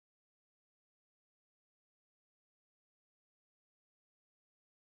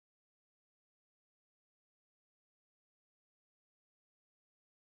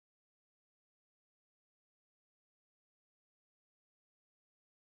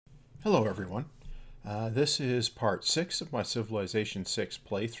Hello everyone. This is part 6 of my Civilization 6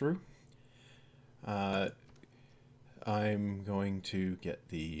 playthrough. Uh, I'm going to get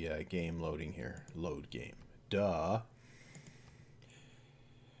the game loading here. Load game. Duh.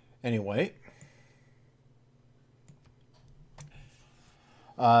 Anyway,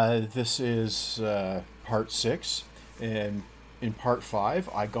 this is part 6, and in part 5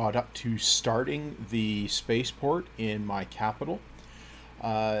 I got up to starting the spaceport in my capital.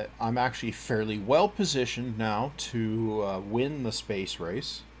 I'm actually fairly well positioned now to win the space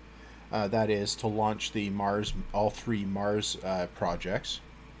race. That is to launch the all three Mars projects.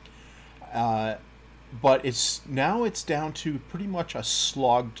 But it's down to pretty much a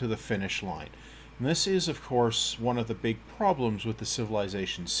slog to the finish line. And this is, of course, one of the big problems with the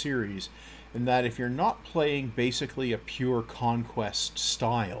Civilization series, in that if you're not playing basically a pure conquest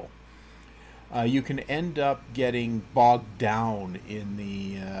style, you can end up getting bogged down in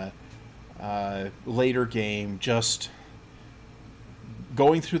the later game, just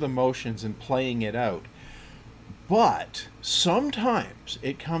going through the motions and playing it out. But sometimes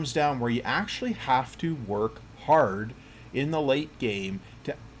it comes down where you actually have to work hard in the late game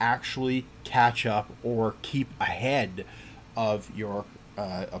to actually catch up or keep ahead of your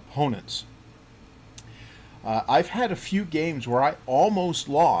opponents. I've had a few games where I almost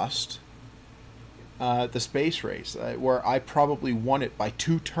lost the space race, where I probably won it by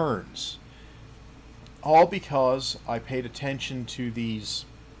 2 turns. All because I paid attention to these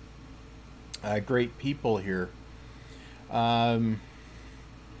great people here. And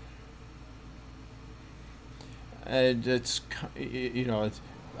it's,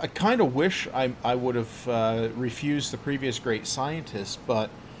 I kind of wish I would have refused the previous great scientist,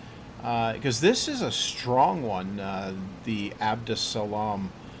 but because this is a strong one, the Abdus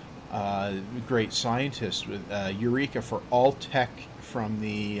Salam great scientist with Eureka for all tech from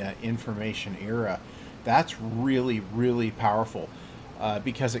the information era. That's really, really powerful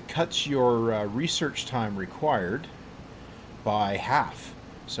because it cuts your research time required by half.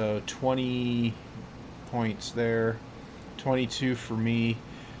 So 20 points there, 22 for me.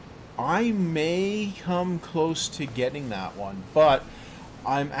 I may come close to getting that one, but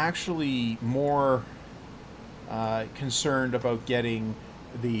I'm actually more concerned about getting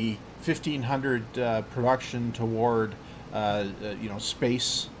the 1500 production toward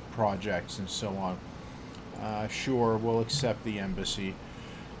space projects and so on. Sure, we'll accept the embassy.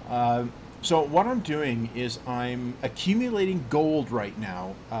 So what I'm doing is I'm accumulating gold right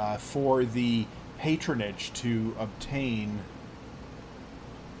now for the patronage to obtain.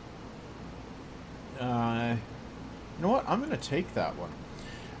 You know what? I'm going to take that one.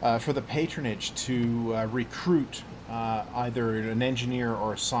 For the patronage to recruit either an engineer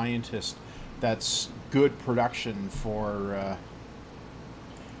or a scientist that's good production for...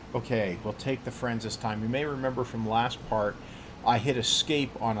 Okay, we'll take the friends this time. You may remember from last part, I hit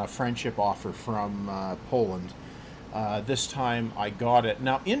escape on a friendship offer from Poland. This time I got it.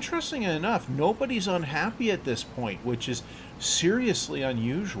 Now, interesting enough, nobody's unhappy at this point, which is seriously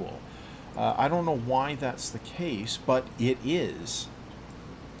unusual. I don't know why that's the case, but it is.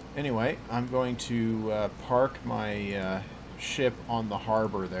 Anyway, I'm going to park my ship on the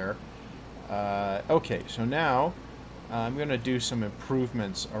harbor there. Okay, so now I'm going to do some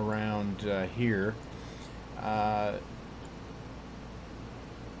improvements around here. I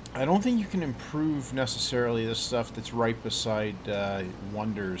don't think you can improve necessarily the stuff that's right beside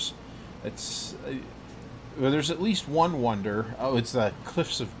wonders. It's well, there's at least one wonder. Oh, it's the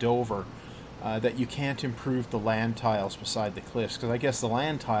Cliffs of Dover. That you can't improve the land tiles beside the cliffs, because I guess the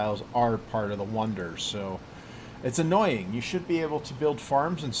land tiles are part of the wonders, so it's annoying. You should be able to build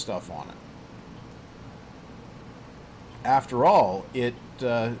farms and stuff on it. After all, it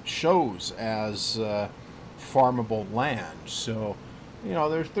shows as farmable land, so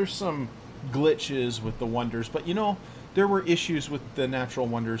there's some glitches with the wonders, but there were issues with the natural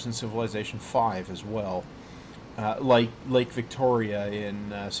wonders in Civilization 5 as well. Like Lake Victoria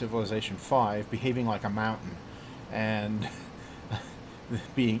in Civilization 5 behaving like a mountain and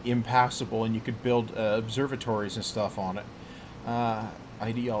being impassable, and you could build observatories and stuff on it.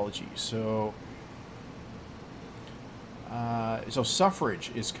 Ideology. So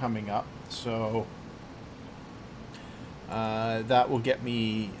suffrage is coming up, so that will get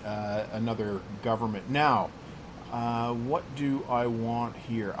me another government. Now, what do I want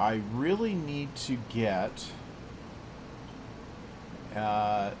here? I really need to get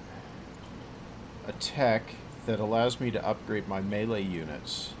a tech that allows me to upgrade my melee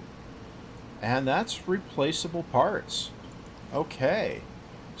units, and that's replaceable parts. Okay,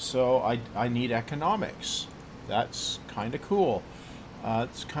 so I need economics. That's kind of cool.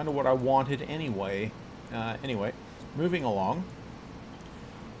 It's kind of what I wanted anyway. Anyway, moving along.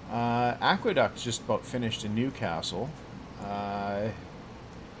 Aqueduct's just about finished in Newcastle.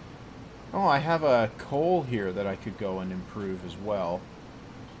 Oh, I have a coal here that I could go and improve as well.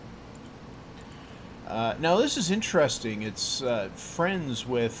 Now this is interesting. It's friends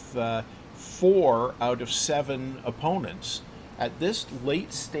with 4 out of 7 opponents. At this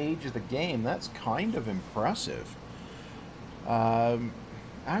late stage of the game, that's kind of impressive.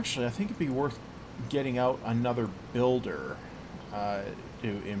 Actually, I think it'd be worth getting out another builder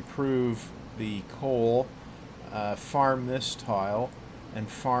to improve the coal, farm this tile, and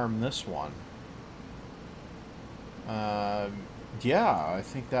farm this one. Yeah, I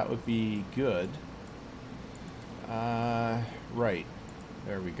think that would be good. Right.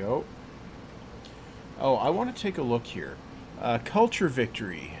 There we go. Oh, I want to take a look here. Culture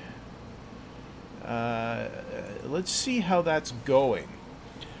victory. Let's see how that's going.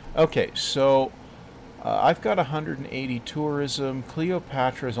 Okay, so I've got 180 tourism.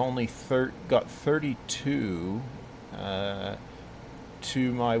 Cleopatra's only got 32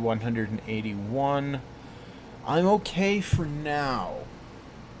 to my 181. I'm okay for now.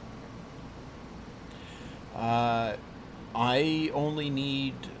 I only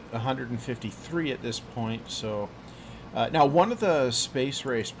need 153 at this point, so... now, one of the space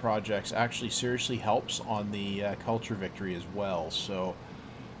race projects actually seriously helps on the culture victory as well, so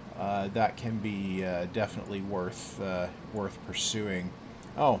that can be definitely worth pursuing.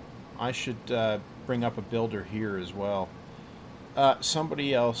 Oh, I should bring up a builder here as well.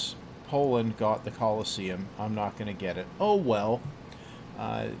 Somebody else, Poland, got the Colosseum. I'm not going to get it. Oh well.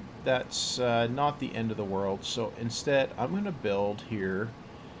 That's not the end of the world. So instead, I'm going to build here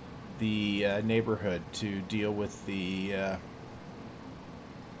the neighborhood to deal with the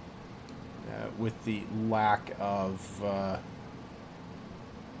lack of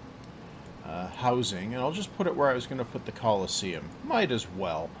housing, and I'll just put it where I was going to put the Colosseum. Might as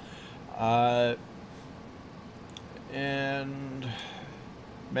well. And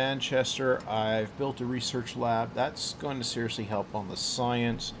Manchester, I've built a research lab. That's going to seriously help on the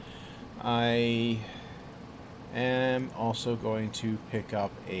science. I am also going to pick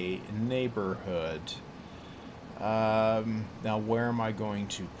up a neighborhood. Now, where am I going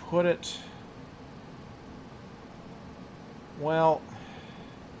to put it? Well,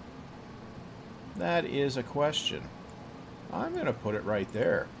 that is a question. I'm going to put it right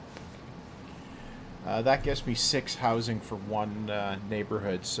there. That gets me 6 housing for one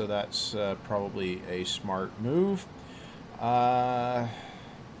neighborhood, so that's probably a smart move.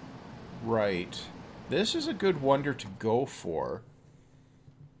 Right. This is a good wonder to go for.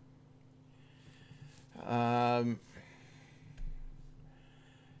 I'm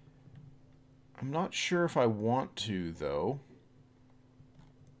not sure if I want to, though.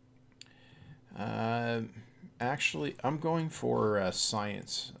 Actually, I'm going for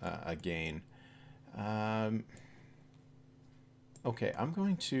science again. Okay, I'm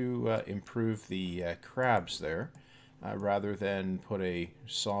going to improve the crabs there, rather than put a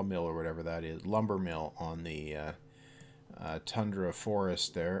sawmill or whatever that is, lumber mill on the tundra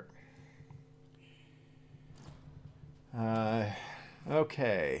forest there.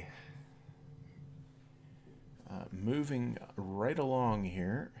 Okay. Moving right along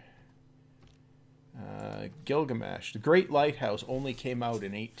here. Gilgamesh. The Great Lighthouse only came out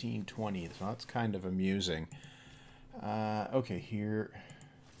in 1820, so that's kind of amusing. Okay, here.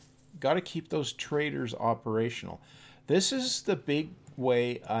 Got to keep those traders operational. This is the big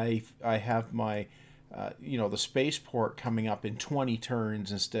way I have my, the spaceport coming up in 20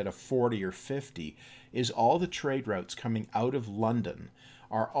 turns instead of 40 or 50, is all the trade routes coming out of London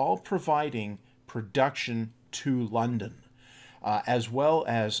are all providing production to London. As well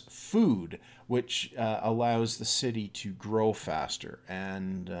as food, which allows the city to grow faster.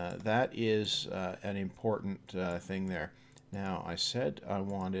 And that is an important thing there. Now, I said I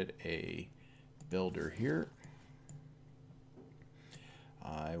wanted a builder here.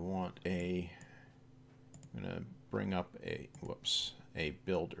 I want I'm going to bring up a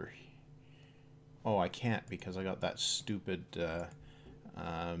builder. Oh, I can't because I got that stupid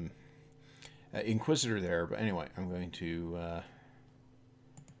Inquisitor there. But anyway, I'm going to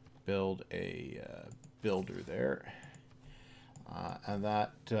build a builder there, and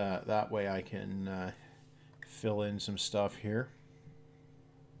that way I can fill in some stuff here.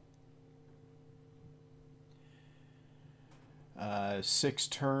 Six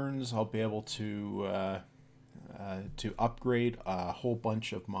turns, I'll be able to upgrade a whole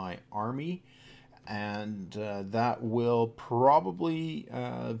bunch of my army, and that will probably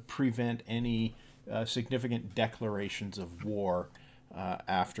prevent any significant declarations of war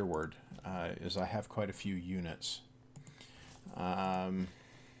afterward, as I have quite a few units.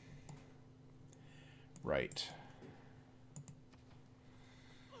 Right.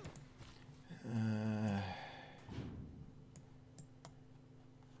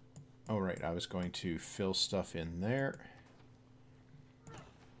 Oh, right, I was going to fill stuff in there.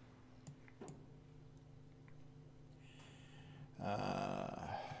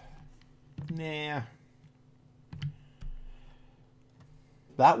 Nah.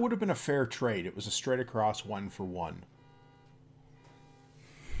 That would have been a fair trade. It was a straight across 1-for-1.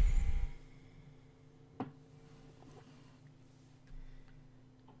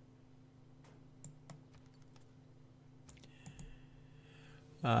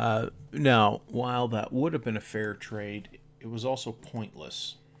 Now, while that would have been a fair trade, it was also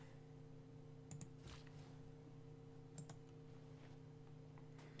pointless.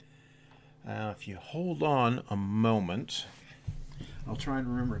 If you hold on a moment, I'll try and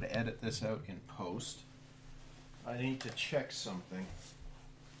remember to edit this out in post. I need to check something.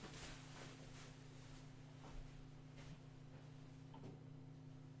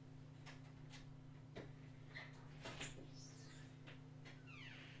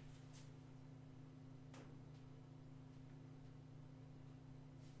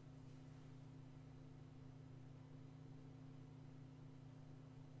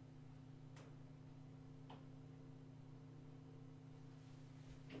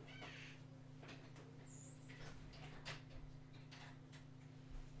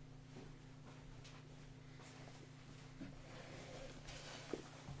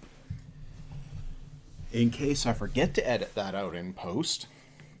 In case I forget to edit that out in post,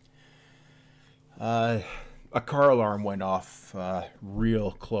 a car alarm went off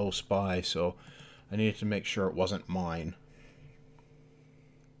real close by, so I needed to make sure it wasn't mine.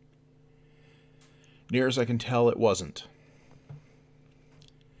 Near as I can tell, it wasn't.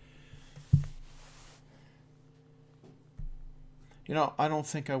 You know, I don't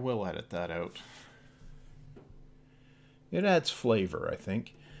think I will edit that out. It adds flavor, I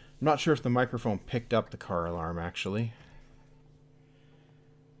think. I'm not sure if the microphone picked up the car alarm, actually.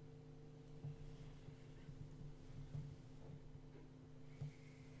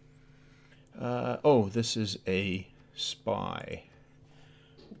 Oh, this is a spy.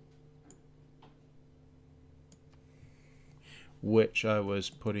 Which I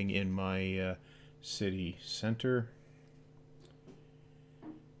was putting in my city center.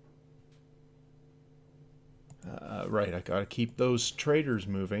 Right, I gotta keep those traders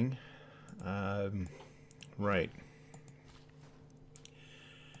moving. Right.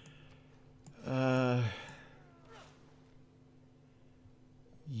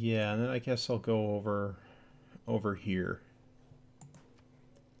 Yeah, and then I guess I'll go over here.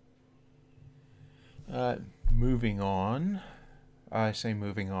 Moving on. I say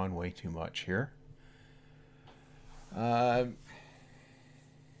moving on way too much here.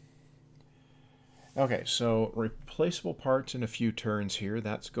 Okay, so replaceable parts in a few turns here.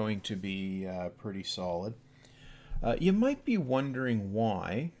 That's going to be pretty solid. You might be wondering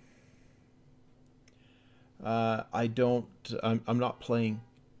why I'm not playing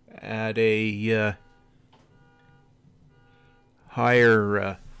at a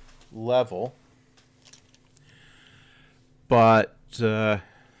higher level, but you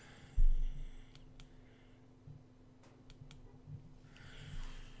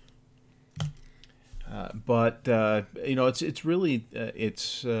know, it's really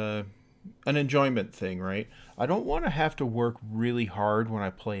it's an enjoyment thing, right? I don't want to have to work really hard when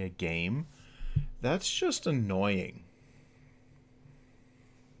I play a game. That's just annoying.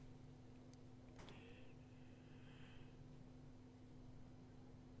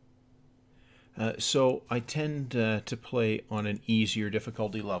 So I tend to play on an easier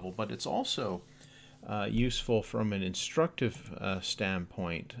difficulty level, but it's also useful from an instructive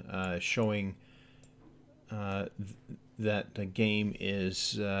standpoint, showing that the game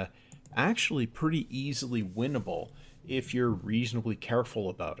is actually pretty easily winnable if you're reasonably careful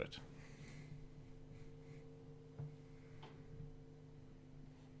about it.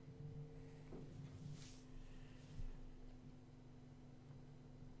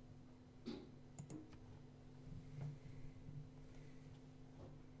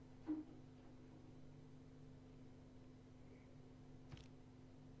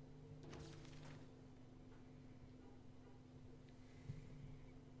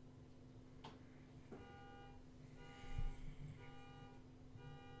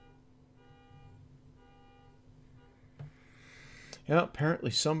 Yeah,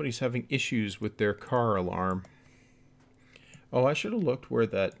 apparently somebody's having issues with their car alarm. Oh, I should have looked where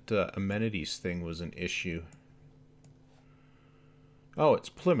that amenities thing was an issue. Oh, it's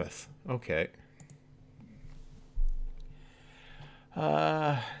Plymouth. Okay.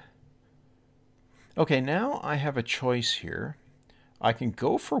 Okay, now I have a choice here. I can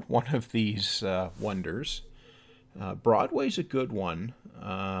go for one of these wonders. Broadway's a good one.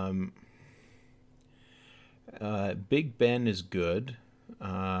 Big Ben is good.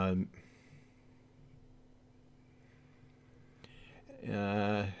 Um,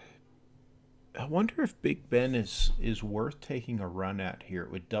 uh, I wonder if Big Ben is worth taking a run at here.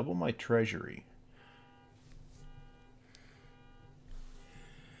 It would double my treasury.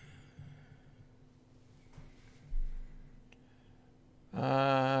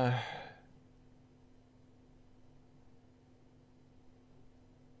 Uh,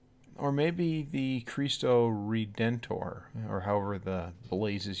 or maybe the Cristo Redentor, or however the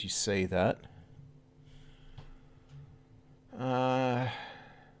blazes you say that. Uh,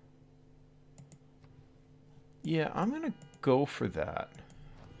 yeah, I'm gonna go for that.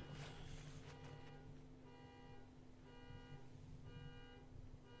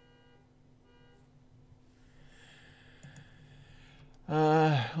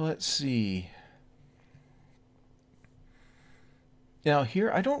 Let's see. Now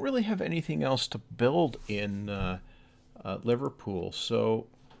here, I don't really have anything else to build in Liverpool, so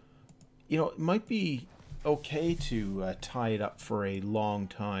it might be okay to tie it up for a long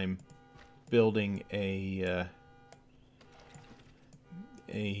time, building a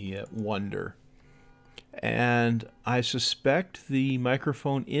wonder. And I suspect the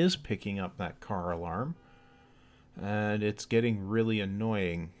microphone is picking up that car alarm, and it's getting really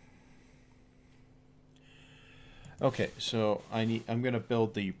annoying. Okay, so I'm going to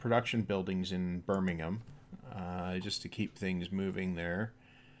build the production buildings in Birmingham, just to keep things moving there.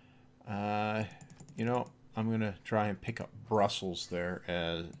 You know, I'm going to try and pick up Brussels there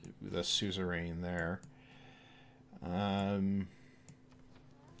as the suzerain there.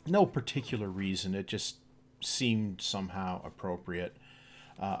 No particular reason, it just seemed somehow appropriate.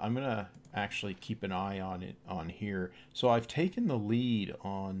 I'm going to actually keep an eye on it on here. So I've taken the lead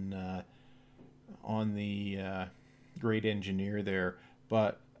on the great engineer there,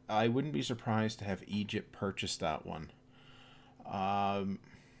 but I wouldn't be surprised to have Egypt purchase that one.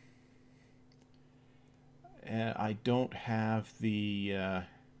 And I don't have the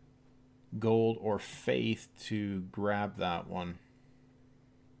gold or faith to grab that one.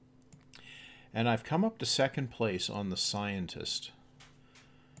 And I've come up to second place on the scientist.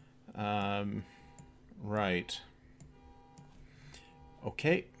 Right.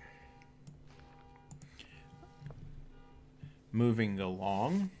 Okay. Moving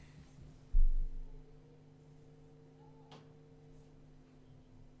along.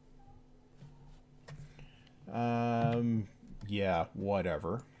 Yeah,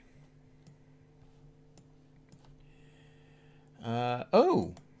 whatever.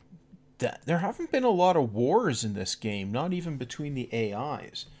 Oh! There haven't been a lot of wars in this game, not even between the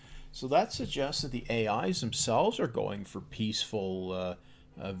AIs. So that suggests that the AIs themselves are going for peaceful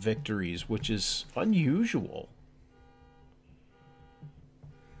victories, which is unusual.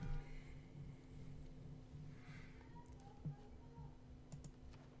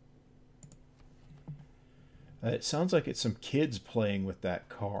 It sounds like it's some kids playing with that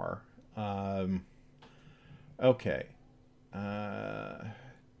car. Okay. I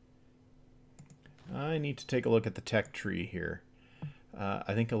need to take a look at the tech tree here.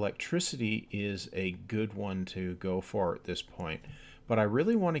 I think electricity is a good one to go for at this point. But I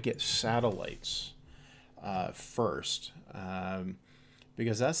really want to get satellites first.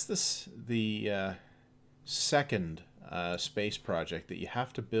 Because that's the second space project that you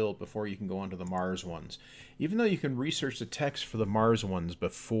have to build before you can go onto the Mars ones. Even though you can research the text for the Mars ones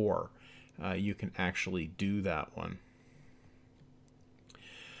before you can actually do that one.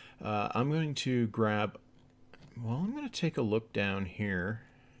 I'm going to grab... Well, I'm going to take a look down here.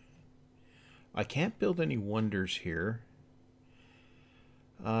 I can't build any wonders here.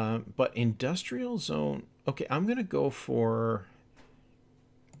 But industrial zone... Okay, I'm going to go for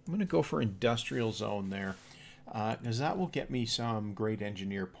industrial zone there. Because that will get me some great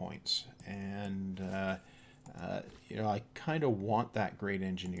engineer points. And, I kind of want that great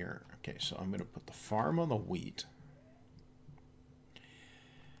engineer. Okay, so I'm going to put the farm on the wheat.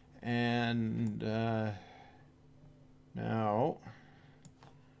 And now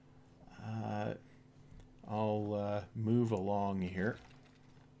I'll move along here.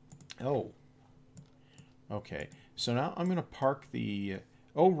 Oh, okay. So now I'm going to park the...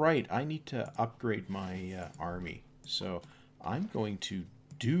 oh, right. I need to upgrade my army. So I'm going to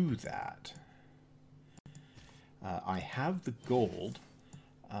do that. I have the gold.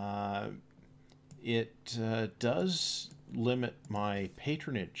 It does limit my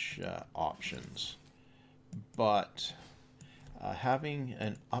patronage options, but having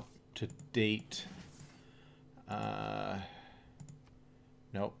an up-to-date...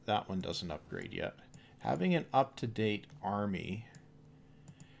 nope, that one doesn't upgrade yet. Having an up-to-date army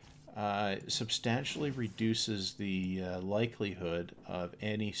substantially reduces the likelihood of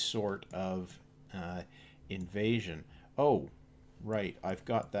any sort of invasion. Oh, right, I've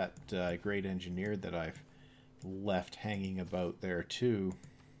got that great engineer that I've left hanging about there too.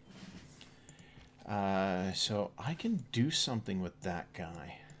 So I can do something with that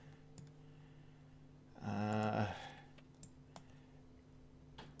guy.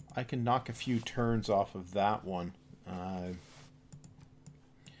 I can knock a few turns off of that one.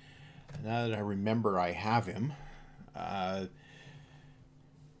 Now that I remember I have him.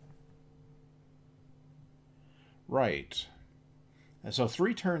 Right. And so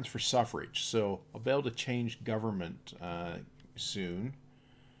 3 turns for suffrage. So I'll be able to change government soon.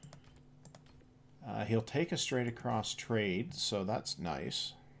 He'll take a straight across trade, so that's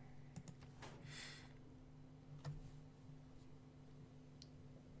nice.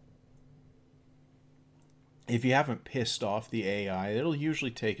 If you haven't pissed off the AI, it'll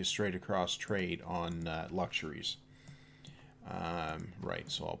usually take a straight across trade on luxuries. Right,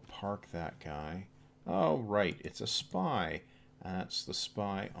 so I'll park that guy. Oh, right, it's a spy. That's the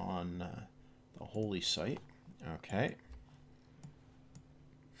spy on the holy site. Okay.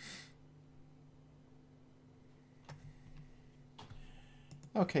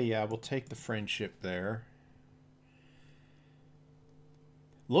 Okay, yeah, we'll take the friendship there.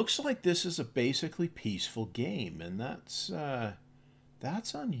 Looks like this is a basically peaceful game, and that's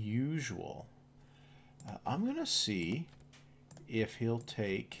unusual. I'm gonna see if he'll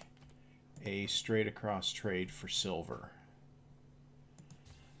take a straight across trade for silver,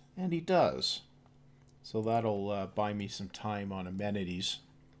 and he does. So that'll buy me some time on amenities.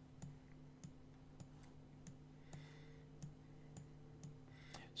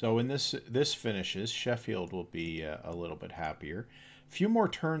 So when this finishes, Sheffield will be a little bit happier. A few more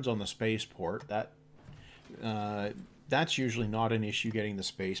turns on the spaceport. That's usually not an issue getting the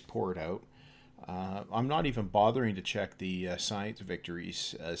spaceport out. I'm not even bothering to check the science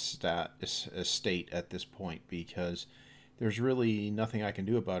victories state at this point, because there's really nothing I can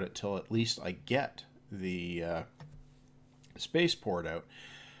do about it till at least I get the spaceport out.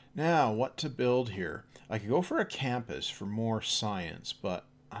 Now, what to build here? I could go for a campus for more science, but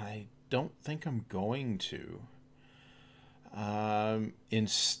I don't think I'm going to.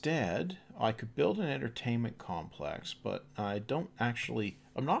 Instead, I could build an entertainment complex, but I'm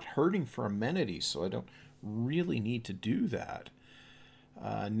not hurting for amenities, so I don't really need to do that.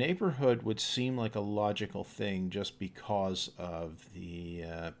 Neighborhood would seem like a logical thing just because of the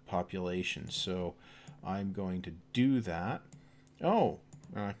population, so I'm going to do that. Oh,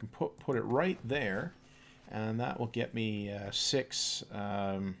 I can put it right there, and that will get me 6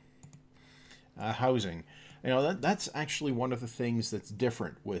 housing. You know, that's actually one of the things that's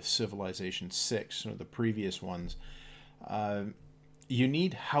different with Civilization 6, the previous ones. You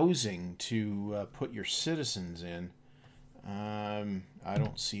need housing to put your citizens in. I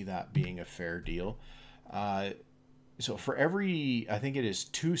don't see that being a fair deal. So for every, I think it is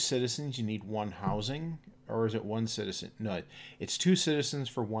 2 citizens, you need 1 housing. Or is it 1 citizen? No, it's 2 citizens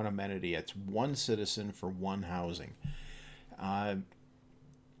for 1 amenity. It's 1 citizen for 1 housing.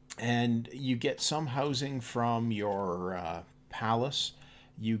 And you get some housing from your palace.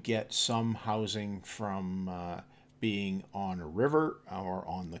 You get some housing from being on a river or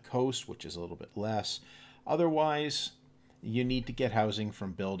on the coast, which is a little bit less. Otherwise, you need to get housing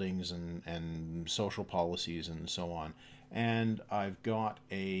from buildings and social policies and so on. And I've got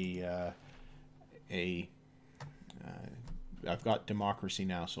I've got democracy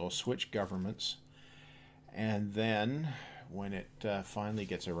now, so I'll switch governments. And then when it finally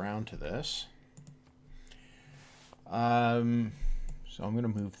gets around to this, so I'm going to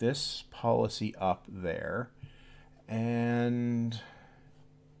move this policy up there, and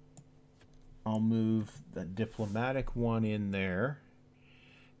I'll move the diplomatic one in there.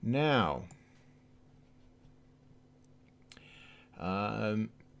 Now, I'm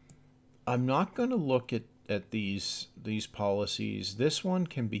not going to look at these policies. This one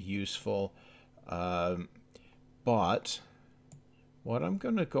can be useful, but what I'm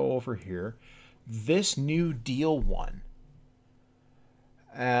going to go over here, this New Deal one,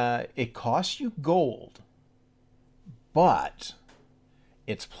 it costs you gold, but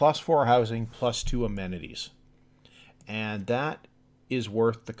it's +4 housing, +2 amenities. And that is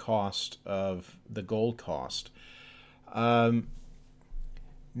worth the cost of the gold cost.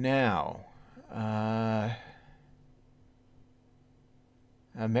 Now,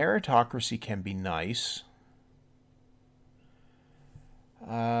 Meritocracy can be nice.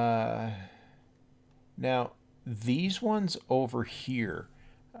 Now, these ones over here,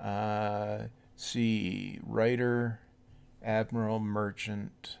 see, writer, admiral,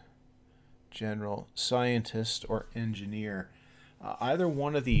 merchant, general, scientist, or engineer. Either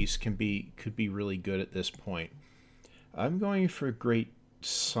one of these could be really good at this point. I'm going for great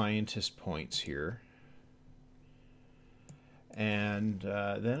scientist points here. And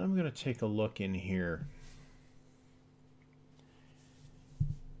then I'm going to take a look in here.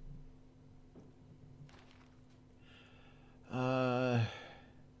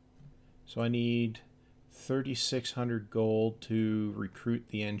 So I need 3,600 gold to recruit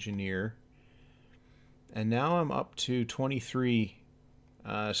the engineer. And now I'm up to 23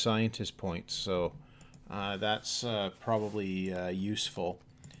 scientist points, so that's probably useful.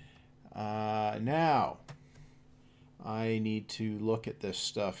 Now, I need to look at this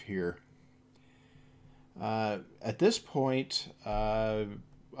stuff here. At this point, I'm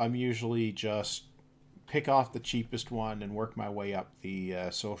usually just pick off the cheapest one and work my way up the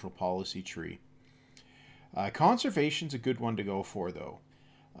social policy tree. Conservation's a good one to go for, though,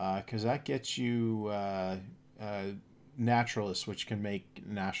 because that gets you naturalists, which can make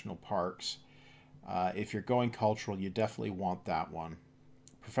national parks. If you're going cultural, you definitely want that one.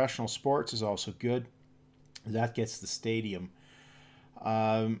 Professional sports is also good. That gets the stadium.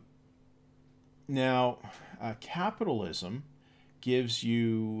 Now, capitalism gives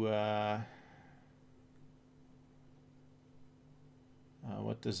you...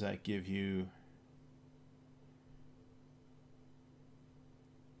 what does that give you?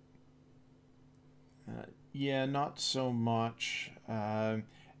 Yeah, not so much.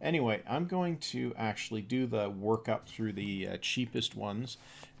 Anyway, I'm going to actually do the workup through the cheapest ones.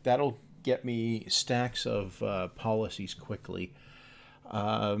 That'll get me stacks of policies quickly.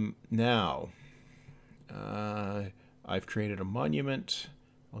 Now, I've created a monument.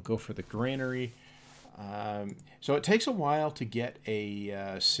 I'll go for the granary. So it takes a while to get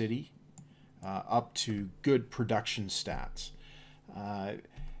a city up to good production stats.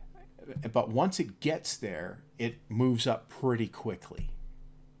 But once it gets there, it moves up pretty quickly.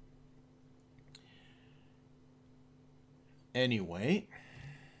 Anyway,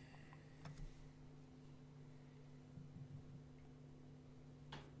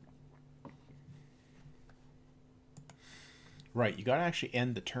 right, you got to actually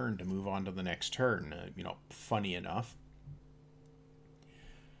end the turn to move on to the next turn. Funny enough.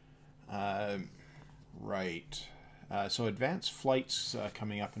 Right. So advanced flight's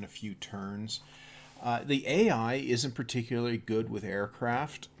coming up in a few turns. The AI isn't particularly good with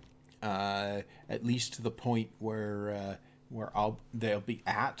aircraft, at least to the point where they'll be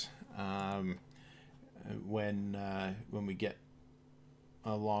at when we get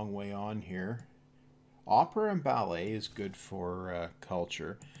a long way on here. Opera and ballet is good for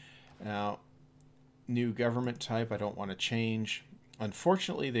culture. Now, new government type, I don't want to change.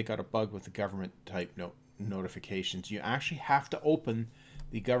 Unfortunately, they got a bug with the government type notifications. You actually have to open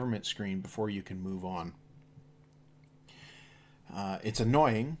the government screen before you can move on. It's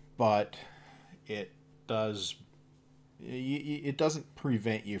annoying, but it doesn't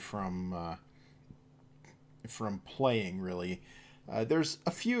prevent you from playing, really. There's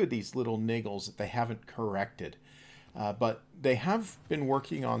a few of these little niggles that they haven't corrected, but they have been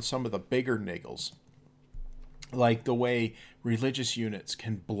working on some of the bigger niggles, like the way religious units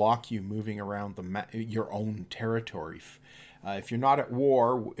can block you moving around your own territory. If you're not at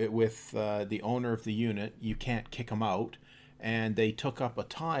war with the owner of the unit, you can't kick them out, and they took up a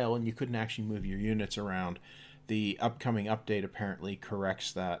tile and you couldn't actually move your units around. The upcoming update apparently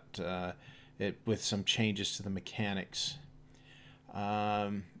corrects that with some changes to the mechanics.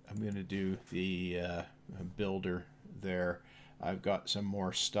 I'm going to do the builder there. I've got some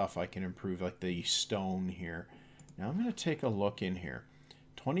more stuff I can improve, like the stone here. Now I'm going to take a look in here.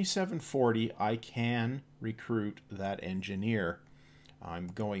 2740, I can recruit that engineer. I'm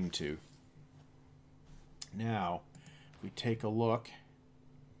going to. Now, if we take a look.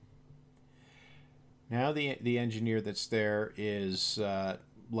 Now the engineer that's there is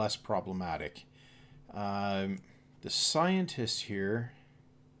less problematic. The scientist here,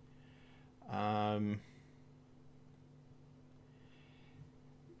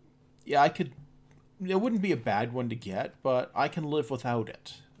 yeah, it wouldn't be a bad one to get, but I can live without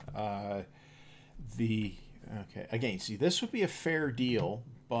it. Okay, again, see, this would be a fair deal,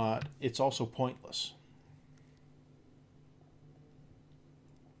 but it's also pointless.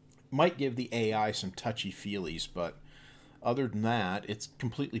 Might give the AI some touchy-feelies, but other than that, it's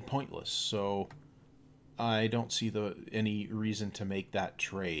completely pointless. So I don't see any reason to make that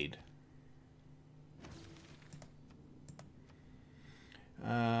trade.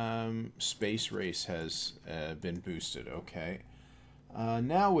 Space race has been boosted. Okay.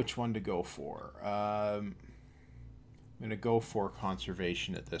 Now which one to go for? I'm going to go for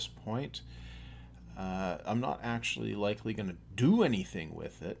conservation at this point. I'm not actually likely going to do anything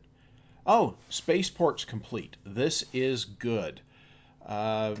with it. Oh, spaceport's complete. This is good.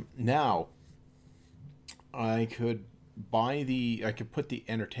 Now, I could put the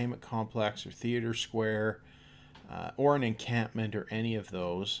entertainment complex or theater square or an encampment or any of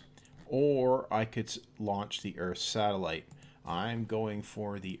those, or I could launch the Earth satellite. I'm going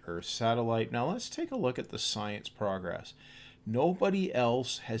for the Earth satellite. Now let's take a look at the science progress. Nobody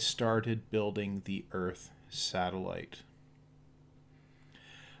else has started building the Earth satellite.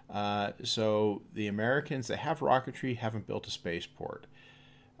 So the Americans, they have rocketry, haven't built a spaceport.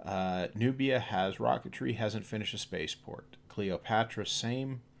 Nubia has rocketry, hasn't finished a spaceport. Cleopatra,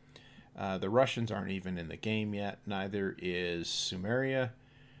 same. The Russians aren't even in the game yet. Neither is Sumeria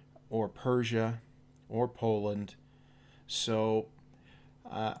or Persia or Poland. So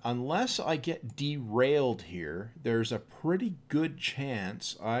unless I get derailed here, there's a pretty good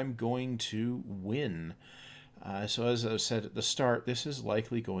chance I'm going to win. So as I said at the start, this is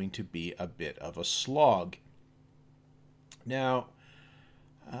likely going to be a bit of a slog. Now,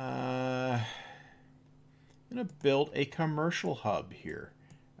 I'm going to build a commercial hub here,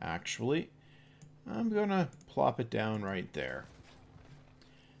 actually. I'm going to plop it down right there.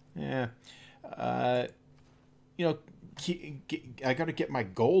 Yeah. You know, I got to get my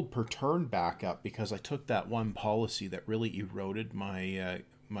gold per turn back up because I took that one policy that really eroded my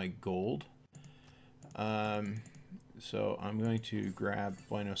my gold. So I'm going to grab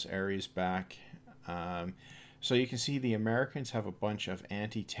Buenos Aires back. So you can see the Americans have a bunch of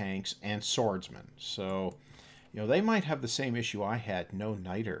anti-tanks and swordsmen. So, you know, they might have the same issue I had, no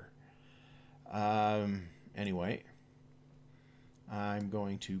niter. Anyway, I'm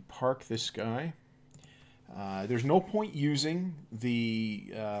going to park this guy. There's no point using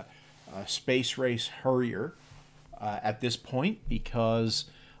the Space Race Harrier at this point because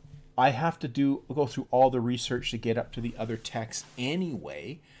I have to go through all the research to get up to the other techs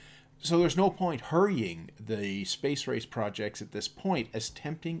anyway. So there's no point hurrying the Space Race projects at this point, as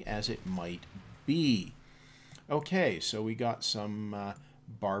tempting as it might be. Okay, so we got some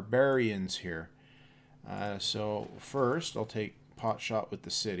barbarians here. So first I'll take pot shot with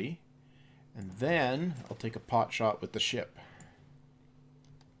the city, and then I'll take a pot shot with the ship.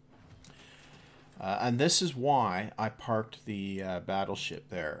 And this is why I parked the battleship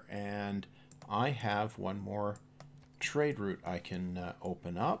there. And I have one more trade route I can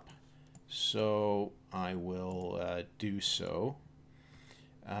open up. So I will do so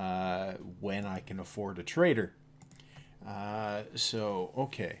when I can afford a trader.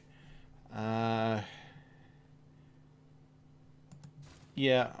 Okay.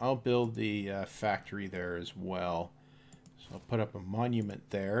 Yeah, I'll build the factory there as well. So I'll put up a monument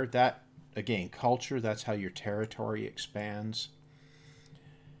there. That, again, culture, that's how your territory expands.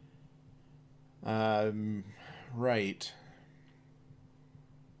 Right.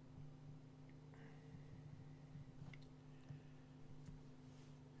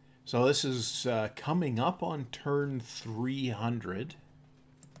 So this is coming up on turn 300.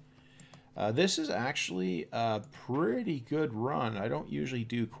 This is actually a pretty good run. I don't usually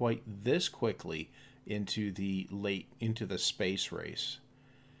do quite this quickly into the space race.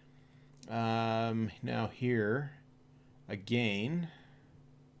 Now here, again,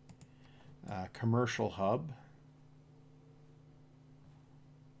 commercial hub.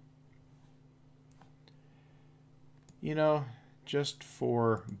 You know, just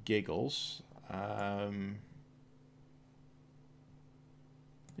for giggles,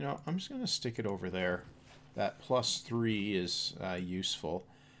 you know, I'm just going to stick it over there. That +3 is useful.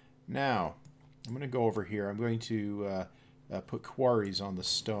 Now, I'm going to go over here. I'm going to put quarries on the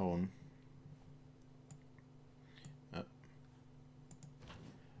stone.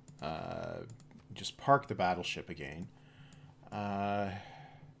 Just park the battleship again.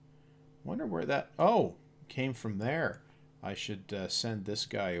 Wonder where that... Oh, came from there. I should send this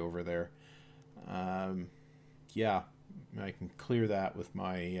guy over there. Yeah, I can clear that with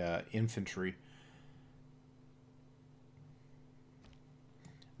my infantry.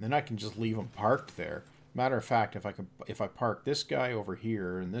 Then I can just leave them parked there. Matter of fact, if I park this guy over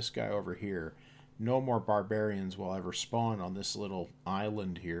here and this guy over here, no more barbarians will ever spawn on this little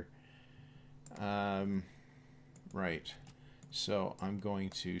island here. Right. So I'm going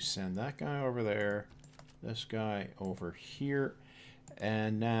to send that guy over there, this guy over here,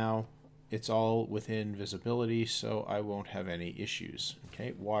 and now it's all within visibility, so I won't have any issues.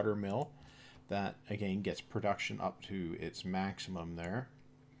 Okay, water mill. That, again, gets production up to its maximum there.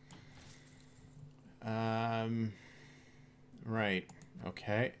 Right,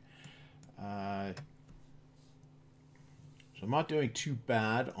 okay. So I'm not doing too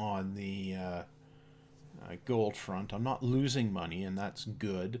bad on the gold front. I'm not losing money, and that's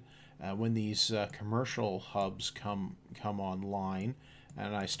good. When these commercial hubs come online,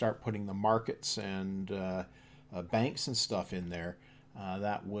 and I start putting the markets and banks and stuff in there,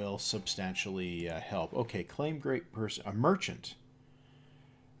 that will substantially help. Okay, claim great person, a merchant.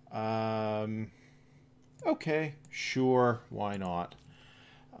 Okay, sure, why not?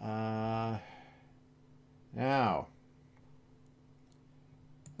 Now,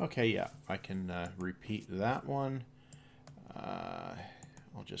 okay, yeah, I can repeat that one.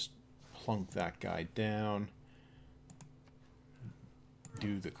 I'll just plunk that guy down.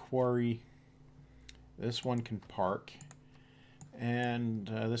 Do the quarry. This one can park. And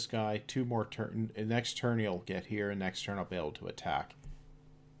this guy, 2 more turns. Next turn he'll get here, and next turn I'll be able to attack.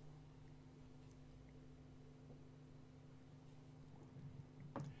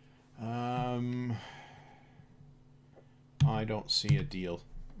 I don't see a deal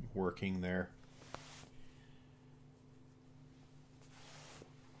working there.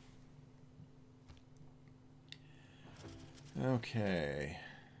 Okay.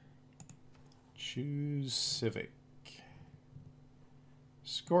 Choose Civic.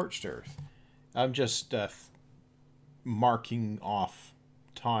 Scorched Earth. I'm just marking off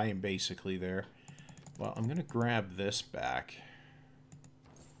time basically there. Well, I'm going to grab this back.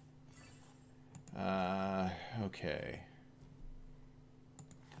 Okay.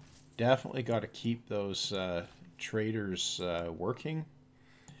 Definitely got to keep those traders working.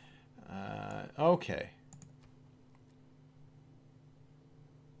 Okay.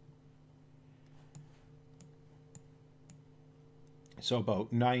 So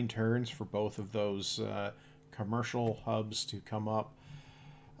about 9 turns for both of those commercial hubs to come up.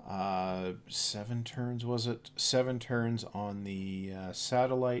 7 turns, was it? 7 turns on the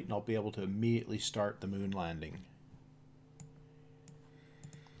satellite, and I'll be able to immediately start the moon landing.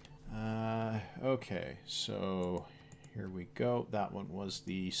 Okay, so here we go. That one was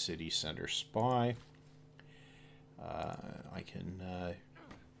the city center spy. I can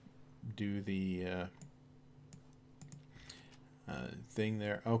do the thing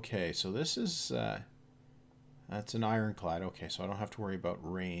there. Okay, so this is that's an ironclad. Okay, so I don't have to worry about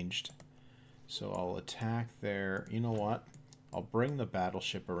ranged. So I'll attack there. You know what? I'll bring the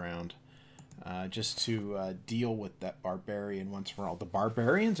battleship around just to deal with that barbarian once for all. The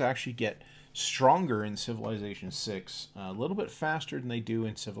barbarians actually get stronger in Civilization 6, a little bit faster than they do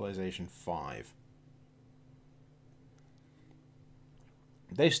in Civilization 5.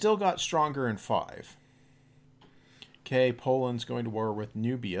 They still got stronger in 5. Okay, Poland's going to war with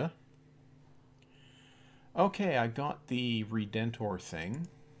Nubia. Okay, I got the Redentor thing.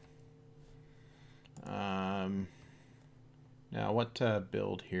 Now, what to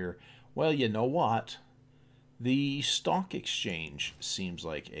build here? Well, you know what? The stock exchange seems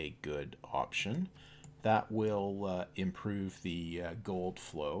like a good option. That will improve the gold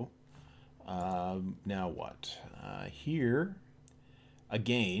flow. Now what? Here,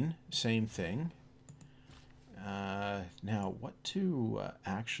 again, same thing. Now, what to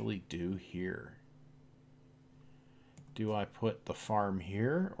actually do here? Do I put the farm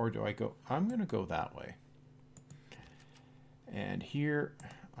here, or do I go... I'm going to go that way. And here,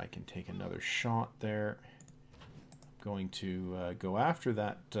 I can take another shot there. I'm going to go after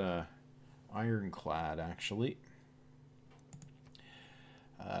that ironclad, actually.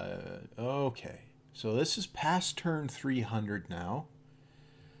 Okay, so this is past turn 300 now.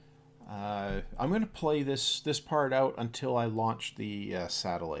 I'm going to play this part out until I launch the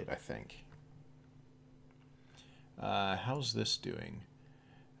satellite, I think. How's this doing?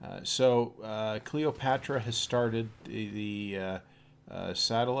 So Cleopatra has started the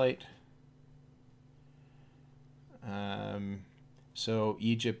satellite. So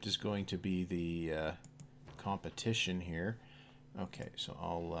Egypt is going to be the competition here. Okay, so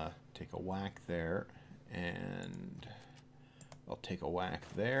I'll take a whack there, and I'll take a whack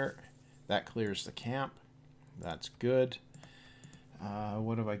there. That clears the camp. That's good.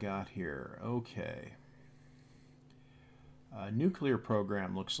 What have I got here? Okay. Nuclear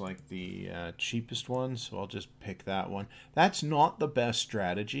program looks like the cheapest one, so I'll just pick that one. That's not the best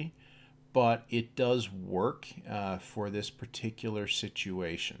strategy, but it does work for this particular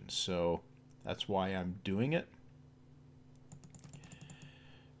situation, so that's why I'm doing it.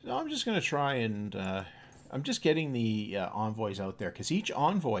 So I'm just going to try and I'm just getting the envoys out there because each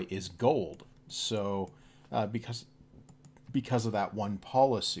envoy is gold. So because of that one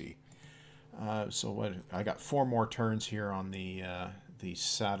policy. So what I got 4 more turns here on the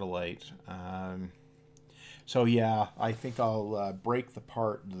satellite. So yeah, I think I'll break the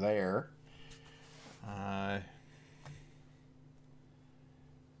part there.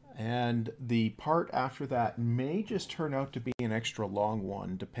 And the part after that may just turn out to be an extra long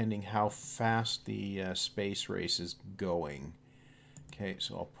one, depending how fast the space race is going. Okay,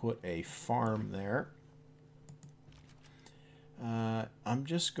 so I'll put a farm there. I'm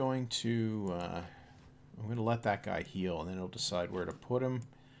just going to let that guy heal, and then I'll decide where to put him.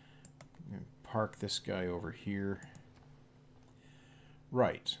 I'm going to park this guy over here.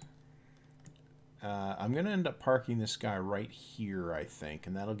 Right. I'm going to end up parking this guy right here, I think,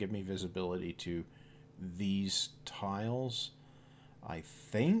 and that'll give me visibility to these tiles, I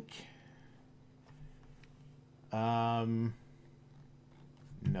think. No.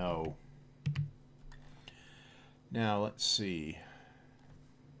 Now, let's see.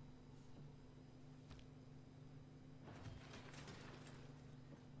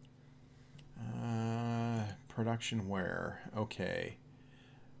 Production where? Okay.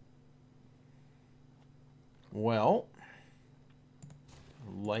 Well,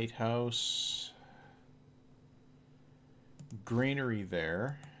 lighthouse, greenery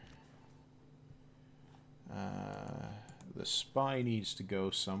there. The spy needs to go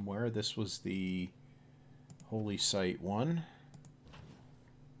somewhere. This was the holy site one.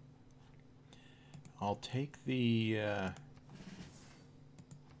 I'll take the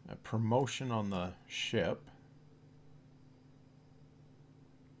promotion on the ship.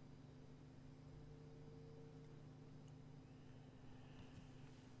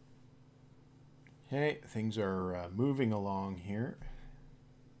 Okay, things are moving along here.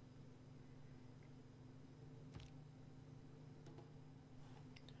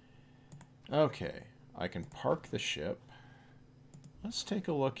 Okay, I can park the ship. Let's take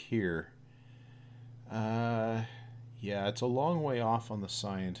a look here. Yeah, it's a long way off on the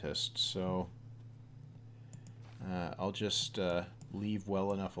scientist, so I'll just leave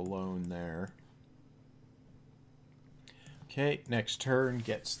well enough alone there. Okay, next turn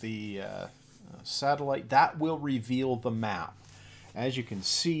gets the satellite. That will reveal the map. As you can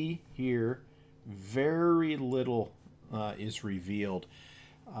see here, very little is revealed.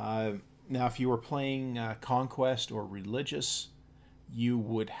 Now, if you were playing Conquest or Religious, you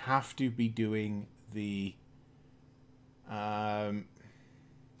would have to be doing the...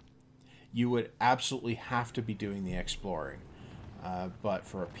 you would absolutely have to be doing the exploring. But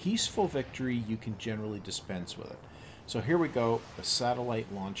for a peaceful victory, you can generally dispense with it. So here we go. The satellite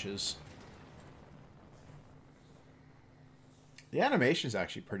launches. The animation is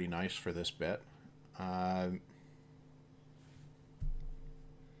actually pretty nice for this bit.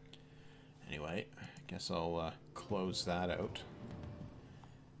 Anyway, I guess I'll close that out.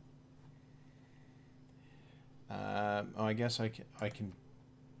 Oh, I guess I can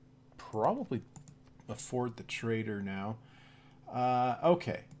probably afford the trader now.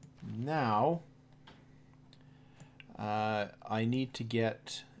 Okay, now I need to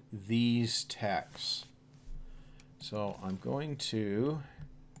get these techs. So I'm going to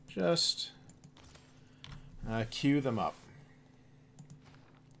just queue them up.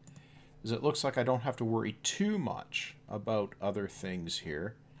 As it looks like I don't have to worry too much about other things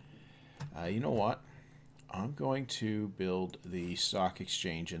here. You know what? I'm going to build the stock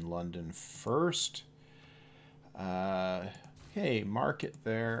exchange in London first. Okay, market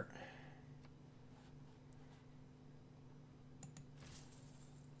there.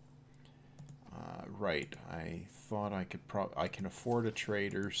 Right, I thought I could I can afford a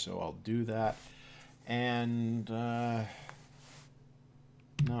trader, so I'll do that. And no,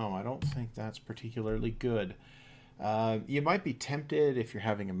 I don't think that's particularly good. You might be tempted, if you're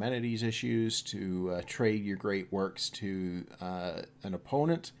having amenities issues, to trade your great works to an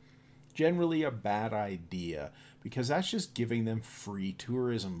opponent. Generally a bad idea, because that's just giving them free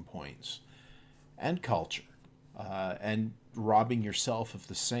tourism points and culture, and robbing yourself of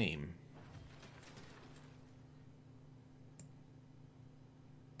the same.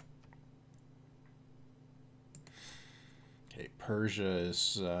 Okay, Persia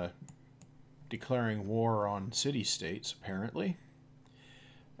is declaring war on city-states, apparently.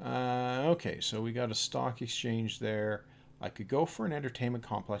 Okay, so we got a stock exchange there. I could go for an entertainment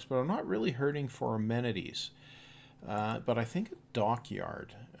complex, but I'm not really hurting for amenities. But I think a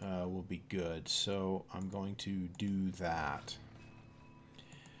dockyard will be good, so I'm going to do that.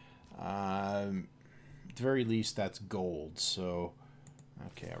 At the very least, that's gold, so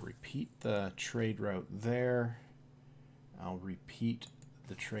Okay, I'll repeat the trade route there. I'll repeat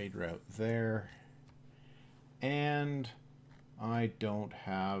the trade route there. And I don't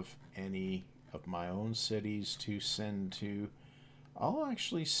have any of my own cities to send to. I'll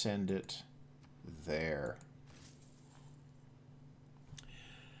actually send it there.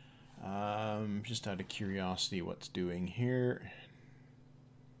 Just out of curiosity, what's doing here?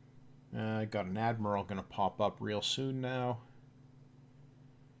 Got an admiral going to pop up real soon now.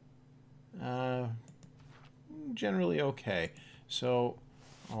 Generally okay. So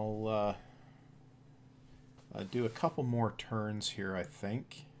I'll do a couple more turns here, I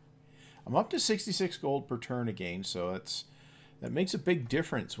think. I'm up to 66 gold per turn again, so that makes a big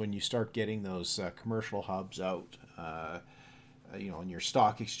difference when you start getting those commercial hubs out, you know, on your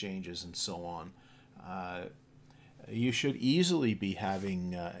stock exchanges and so on. You should easily be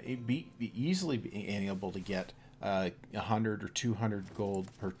having, easily being able to get 100 or 200 gold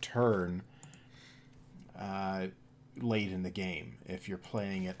per turn late in the game if you're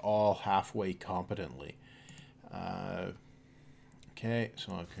playing it all halfway competently. Okay,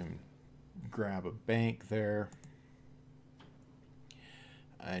 so I can grab a bank there.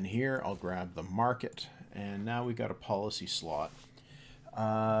 And here I'll grab the market. And now we got a policy slot.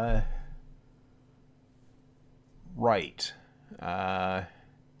 Right. Had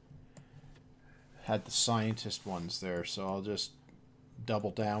the scientist ones there, so I'll just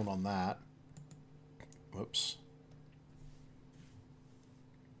double down on that. Whoops.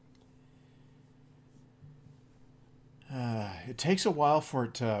 It takes a while for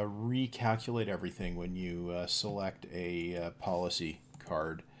it to recalculate everything when you select a policy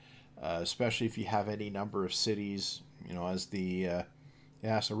card, especially if you have any number of cities, you know, as the it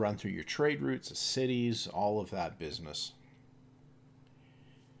has to run through your trade routes, the cities, all of that business.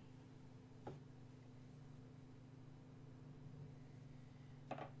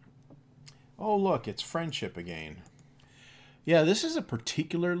 Oh, look, it's friendship again. Yeah, this is a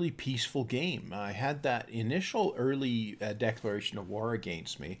particularly peaceful game. I had that initial early declaration of war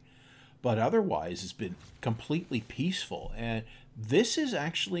against me, but otherwise it's been completely peaceful. And this is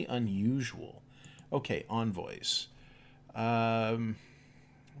actually unusual. Okay, envoys.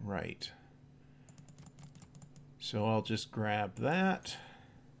 Right. So I'll just grab that.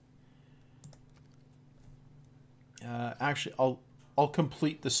 Actually, I'll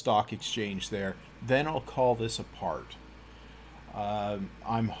complete the stock exchange there. Then I'll call this apart.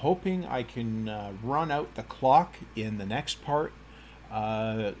 I'm hoping I can run out the clock in the next part,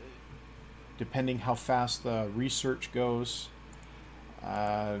 depending how fast the research goes,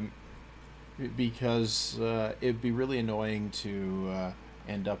 because it'd be really annoying to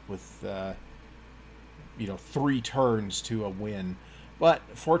end up with, you know, 3 turns to a win. But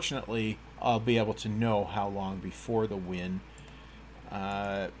fortunately, I'll be able to know how long before the win.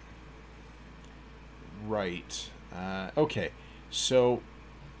 Right. Okay. So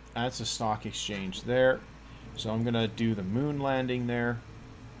that's a stock exchange there. So I'm going to do the moon landing there.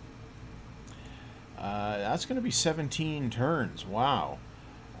 That's going to be 17 turns. Wow.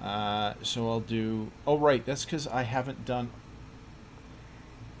 So I'll do... Oh, right. That's because I haven't done...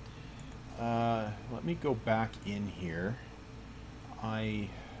 let me go back in here. I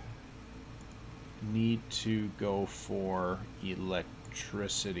need to go for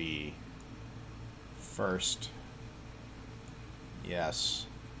electricity first. Yes.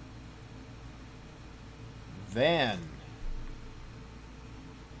 Then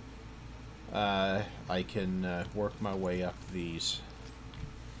I can work my way up these.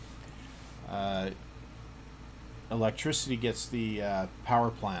 Electricity gets the power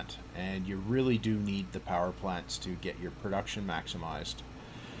plant, and you really do need the power plants to get your production maximized.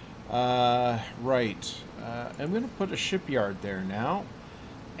 Right. I'm going to put a shipyard there now.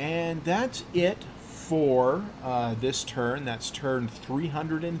 And that's it for this turn. That's turn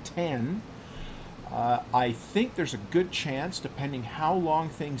 310. I think there's a good chance, depending how long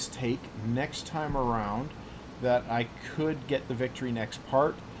things take next time around, that I could get the victory next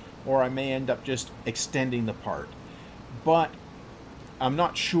part, or I may end up just extending the part. But I'm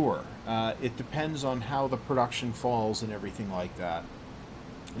not sure. It depends on how the production falls and everything like that.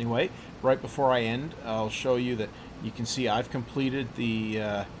 Anyway, right before I end, I'll show you that you can see I've completed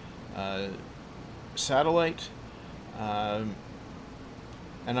the satellite, and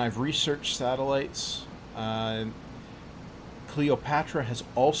I've researched satellites. Cleopatra has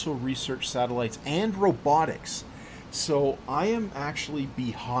also researched satellites and robotics. So I am actually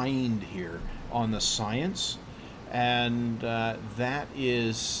behind here on the science, and that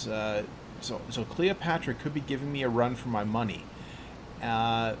is so Cleopatra could be giving me a run for my money.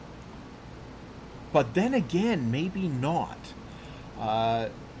 But then again, maybe not.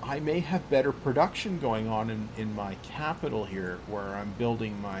 I may have better production going on in my capital here, where I'm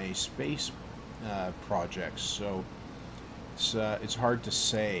building my space projects. So it's hard to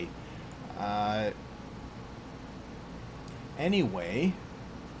say. Anyway,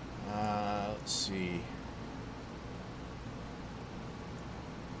 let's see.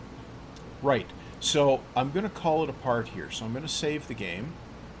 Right. So I'm going to call it a part here. So I'm going to save the game.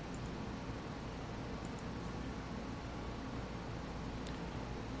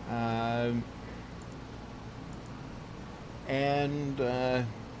 And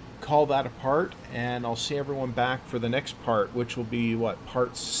call that a part, and I'll see everyone back for the next part, which will be, what,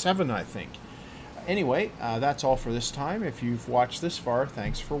 part 7, I think. Anyway, that's all for this time. If you've watched this far,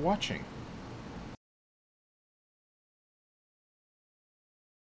 thanks for watching.